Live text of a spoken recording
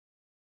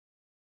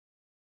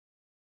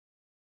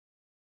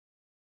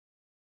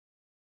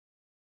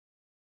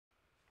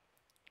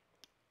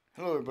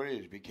Hello everybody,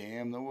 it's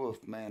BKM, the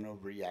Wolfman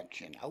of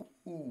Reaction. Oh,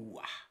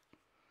 we'll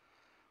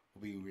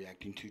be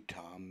reacting to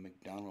Tom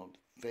MacDonald,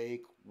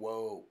 Fake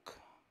Woke.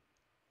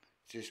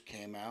 Just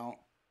came out.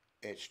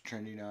 It's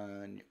trending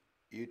on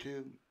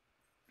YouTube.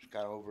 It's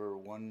got over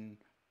 1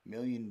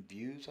 million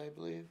views, I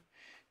believe.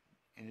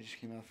 And it just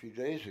came out a few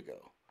days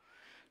ago.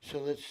 So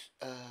let's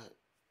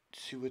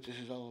see what this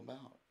is all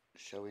about,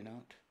 shall we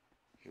not?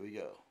 Here we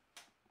go.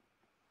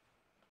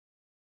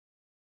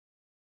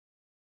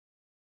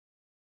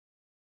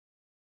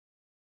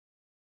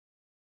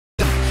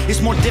 It's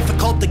more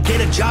difficult to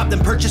get a job than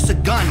purchase a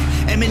gun.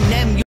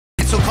 Eminem,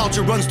 so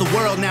culture runs the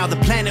world now. The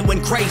planet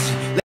went crazy.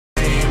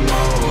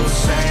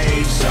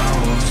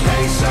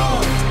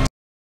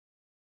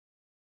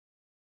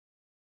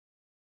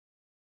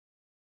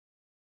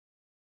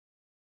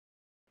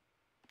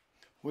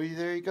 Well,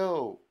 there you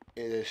go.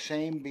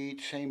 Same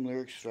beat, same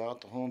lyrics throughout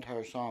the whole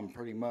entire song,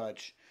 pretty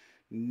much.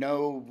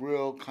 No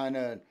real kind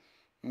of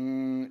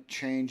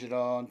change at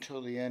all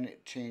until the end.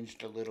 It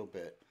changed a little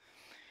bit.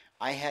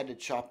 I had to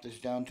chop this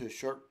down to a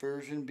short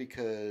version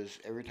because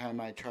every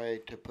time I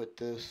tried to put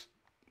this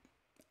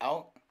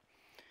out,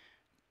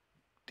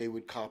 they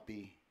would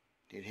copy.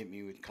 They'd hit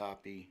me with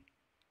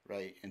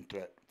copyright and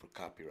threat for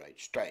copyright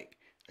strike.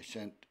 I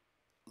sent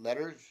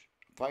letters,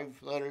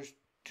 5 letters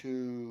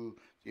to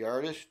the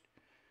artist,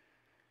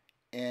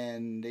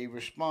 and they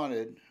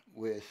responded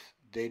with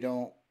they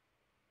don't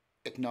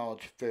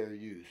acknowledge fair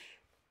use.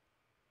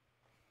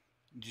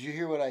 Did you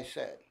hear what I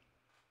said?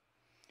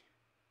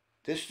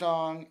 This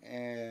song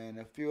and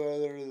a few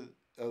other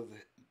of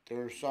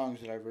their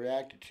songs that I've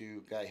reacted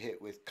to got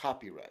hit with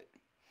copyright.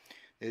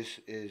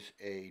 This is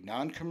a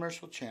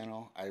non-commercial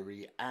channel. I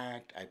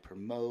react, I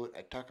promote,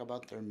 I talk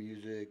about their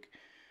music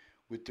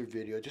with their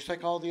video, just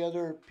like all the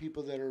other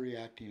people that are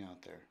reacting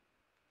out there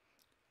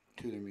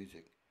to their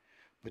music.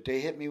 But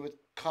they hit me with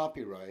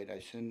copyright. I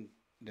send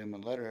them a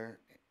letter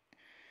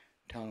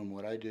telling them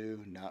what I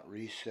do, not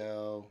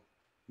resell,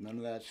 none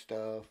of that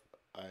stuff.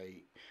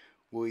 I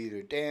will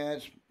either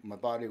dance, my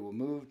body will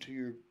move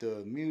to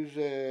the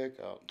music,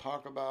 I'll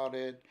talk about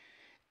it,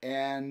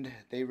 and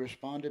they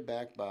responded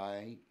back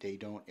by they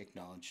don't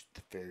acknowledge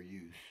the fair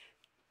use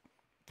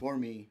for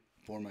me,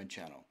 for my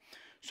channel.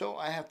 So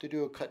I have to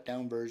do a cut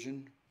down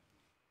version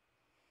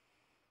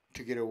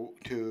to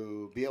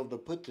be able to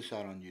put this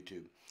out on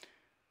YouTube.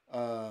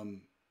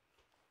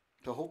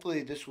 So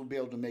hopefully this will be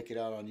able to make it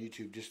out on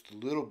YouTube just a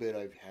little bit.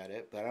 I've had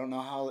it, but I don't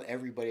know how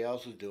everybody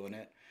else is doing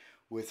it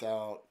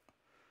without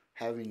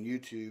having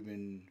YouTube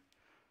and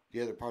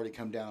the other party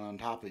come down on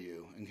top of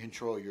you and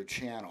control your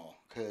channel.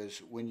 Because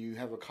when you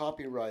have a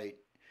copyright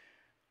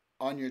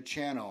on your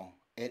channel,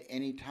 at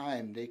any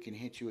time they can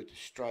hit you with a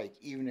strike,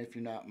 even if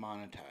you're not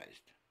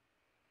monetized.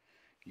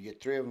 You get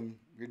 3 of them,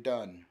 you're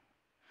done.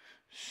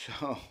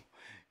 So,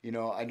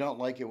 I don't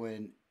like it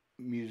when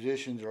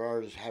musicians or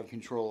artists have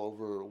control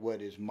over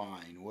what is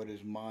mine, what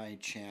is my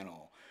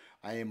channel.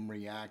 I am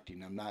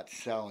reacting, I'm not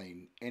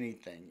selling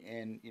anything.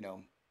 And,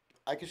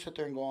 I could sit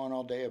there and go on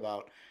all day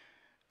about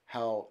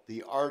how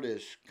the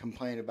artists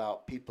complain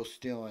about people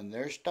stealing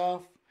their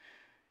stuff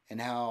and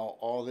how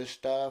all this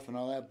stuff and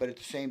all that, but at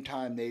the same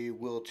time, they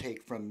will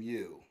take from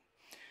you.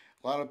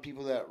 A lot of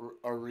people that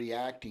are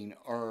reacting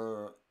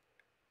are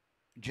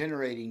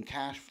generating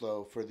cash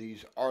flow for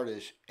these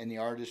artists, and the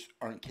artists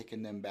aren't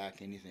kicking them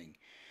back anything.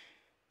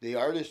 The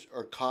artists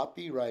are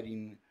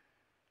putting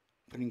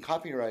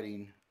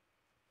copywriting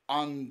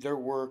on their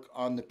work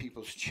on the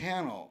people's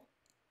channel.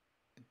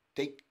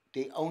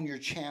 They own your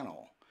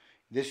channel.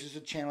 This is a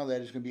channel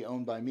that is going to be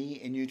owned by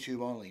me and YouTube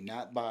only,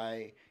 not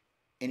by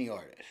any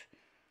artist.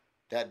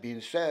 That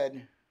being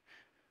said,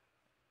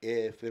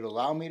 if it'll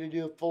allow me to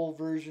do a full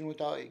version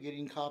without it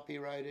getting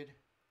copyrighted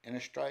and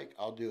a strike,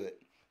 I'll do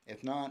it.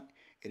 If not,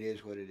 it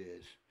is what it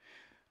is.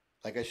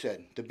 Like I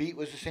said, the beat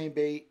was the same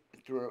beat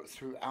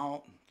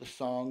throughout the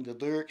song. The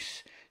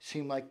lyrics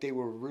seemed like they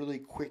were really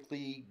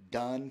quickly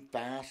done,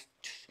 fast,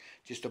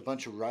 just a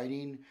bunch of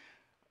writing.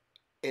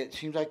 It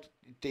seems like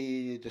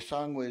the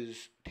song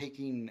was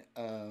taking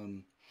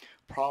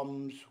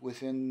problems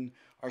within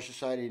our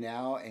society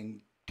now and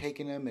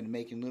taking them and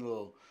making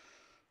little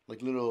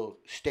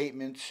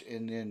statements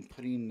and then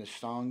putting the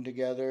song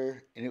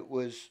together. And it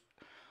was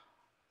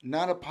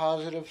not a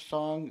positive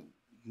song.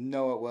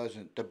 No, it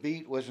wasn't. The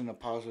beat wasn't a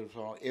positive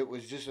song. It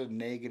was just a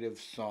negative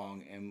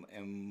song,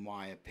 in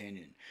my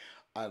opinion.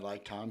 I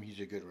like Tom.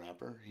 He's a good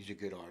rapper. He's a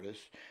good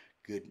artist.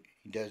 He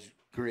does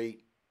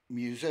great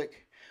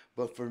music.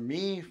 But for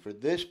me, for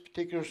this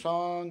particular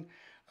song,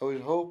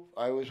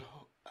 I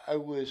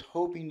was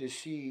hoping to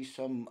see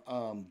some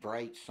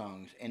bright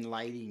songs,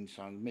 enlightening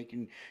songs,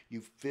 making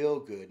you feel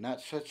good, not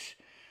such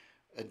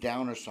a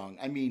downer song.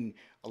 I mean,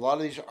 a lot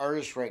of these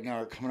artists right now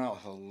are coming out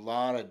with a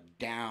lot of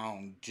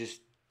down,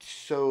 just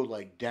so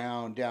like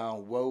down,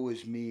 woe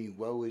is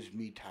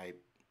me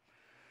type,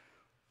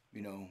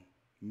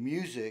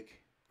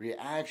 music,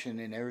 reaction,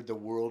 and the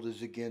world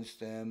is against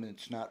them, and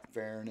it's not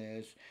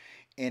fairness.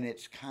 And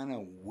it's kind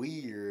of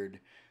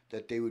weird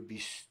that they would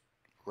be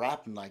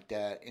rapping like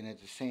that and at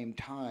the same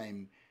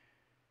time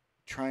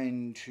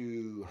trying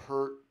to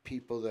hurt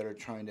people that are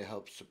trying to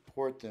help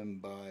support them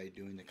by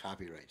doing the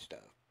copyright stuff.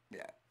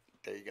 Yeah,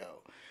 there you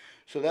go.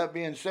 So that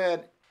being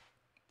said,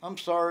 I'm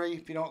sorry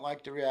if you don't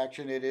like the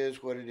reaction. It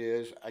is what it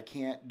is. I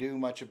can't do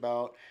much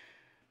about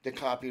the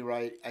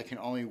copyright. I can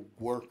only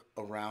work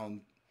around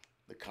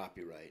the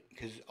copyright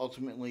because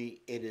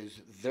ultimately it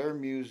is their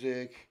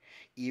music.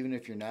 Even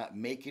if you're not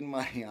making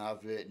money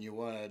off it and you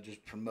want to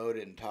just promote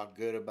it and talk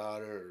good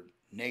about it or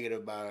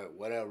negative about it,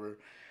 whatever,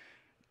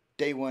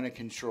 they want to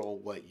control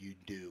what you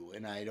do.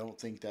 And I don't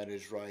think that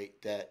is right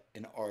that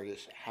an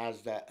artist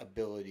has that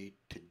ability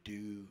to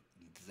do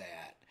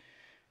that.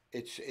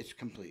 It's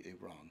completely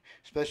wrong,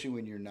 especially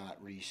when you're not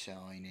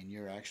reselling and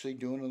you're actually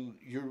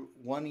you're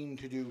wanting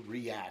to do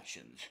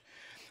reactions,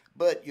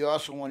 but you're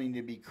also wanting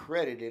to be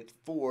credited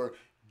for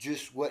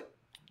just what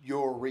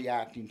you're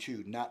reacting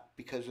to, not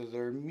because of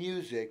their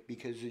music,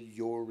 because of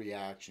your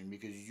reaction,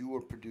 because you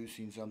are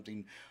producing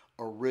something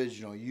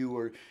original. You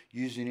are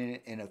using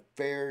it in a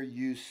fair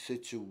use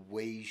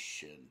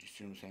situation. Do you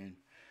see what I'm saying?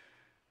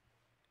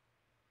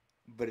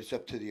 But it's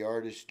up to the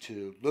artist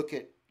to look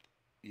at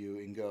you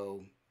and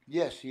go,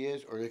 yes, he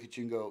is, or look at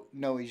you and go,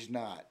 no, he's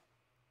not.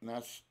 And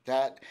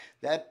that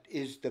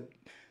is the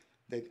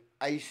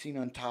icing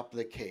on top of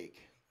the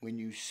cake. When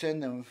you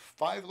send them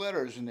 5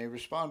 letters and they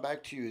respond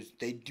back to you is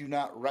they do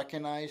not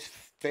recognize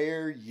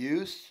fair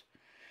use,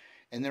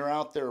 and they're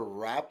out there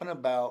rapping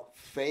about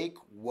fake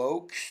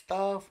woke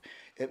stuff,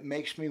 it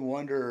makes me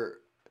wonder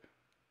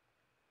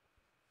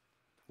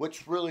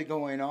what's really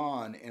going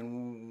on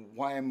and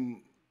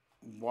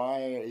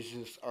why is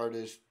this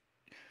artist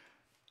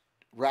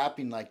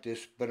rapping like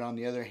this, but on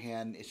the other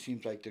hand, it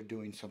seems like they're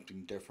doing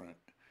something different.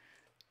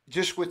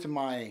 Just with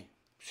my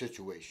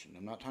situation.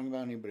 I'm not talking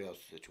about anybody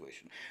else's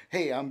situation.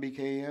 Hey, I'm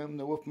BKM,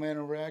 the Wolfman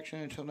of Reaction.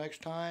 Until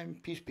next time,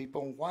 peace,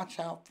 people. Watch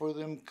out for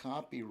them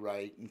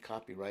copyright and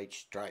copyright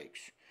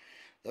strikes.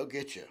 They'll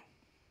get you.